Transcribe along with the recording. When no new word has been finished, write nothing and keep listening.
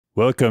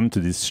Welcome to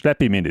this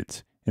Schlappy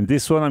Minute. In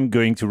this one, I'm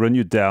going to run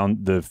you down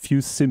the few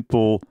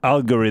simple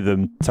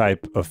algorithm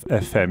type of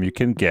FM you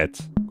can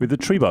get with the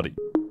tree body.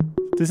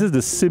 This is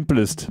the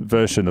simplest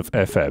version of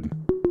FM.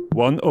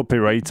 One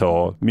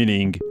operator,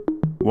 meaning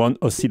one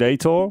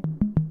oscillator,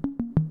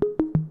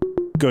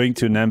 going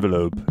to an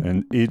envelope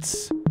and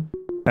its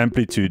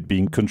amplitude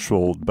being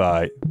controlled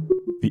by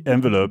the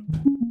envelope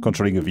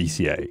controlling a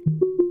VCA.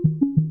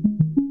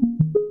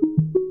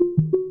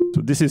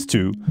 So this is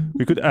 2.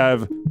 We could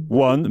have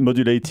 1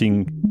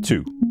 modulating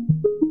 2.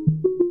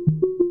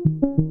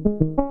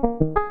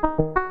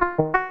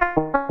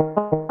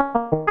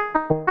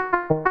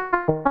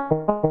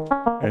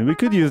 And we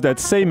could use that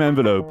same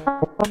envelope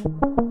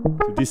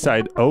to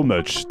decide how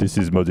much this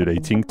is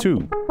modulating 2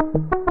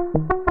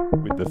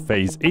 with the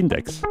phase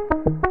index,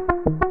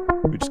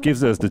 which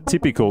gives us the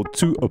typical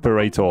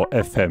 2-operator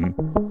FM.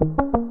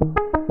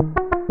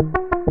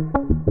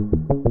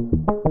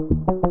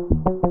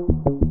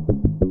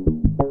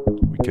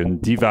 Can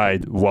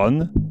divide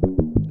 1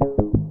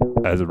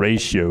 as a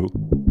ratio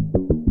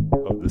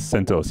of the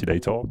center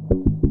oscillator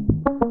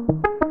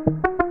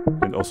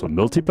and also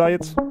multiply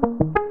it.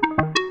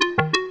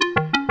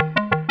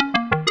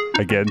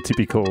 Again,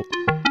 typical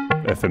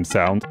FM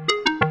sound.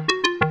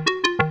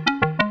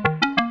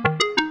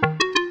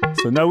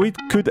 So now we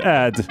could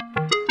add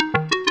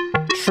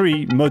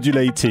 3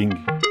 modulating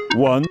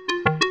 1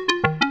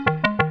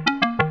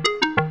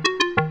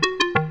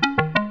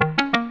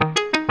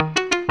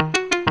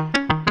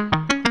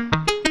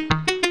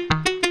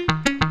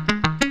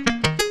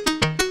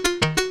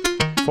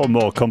 for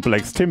more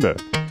complex timbre.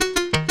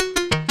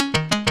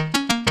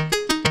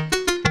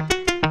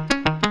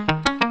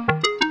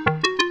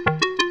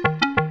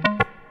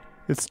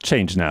 Let's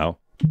change now.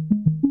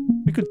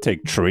 We could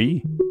take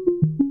 3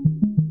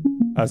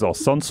 as our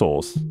sound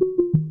source,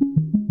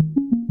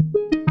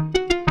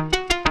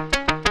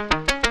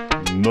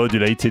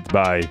 modulate it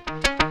by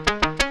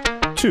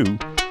 2,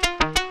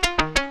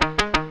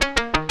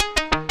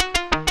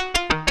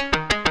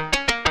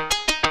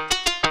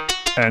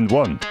 and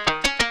 1.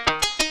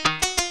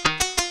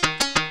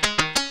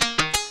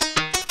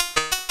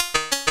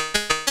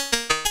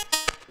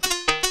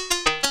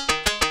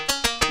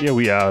 Here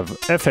we have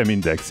FM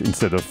index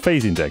instead of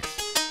phase index.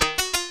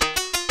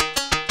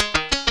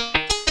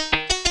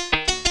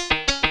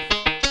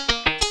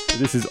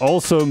 This is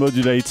also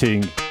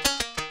modulating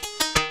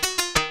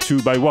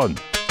 2 by 1.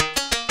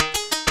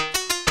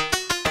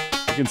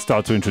 You can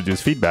start to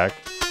introduce feedback.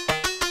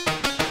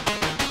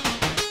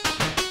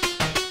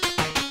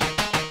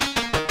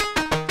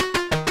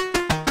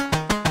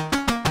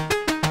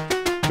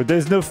 But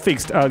there's no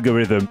fixed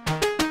algorithm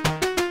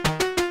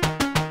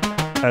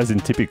as in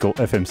typical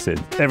FM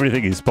synth.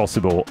 Everything is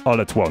possible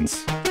all at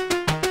once.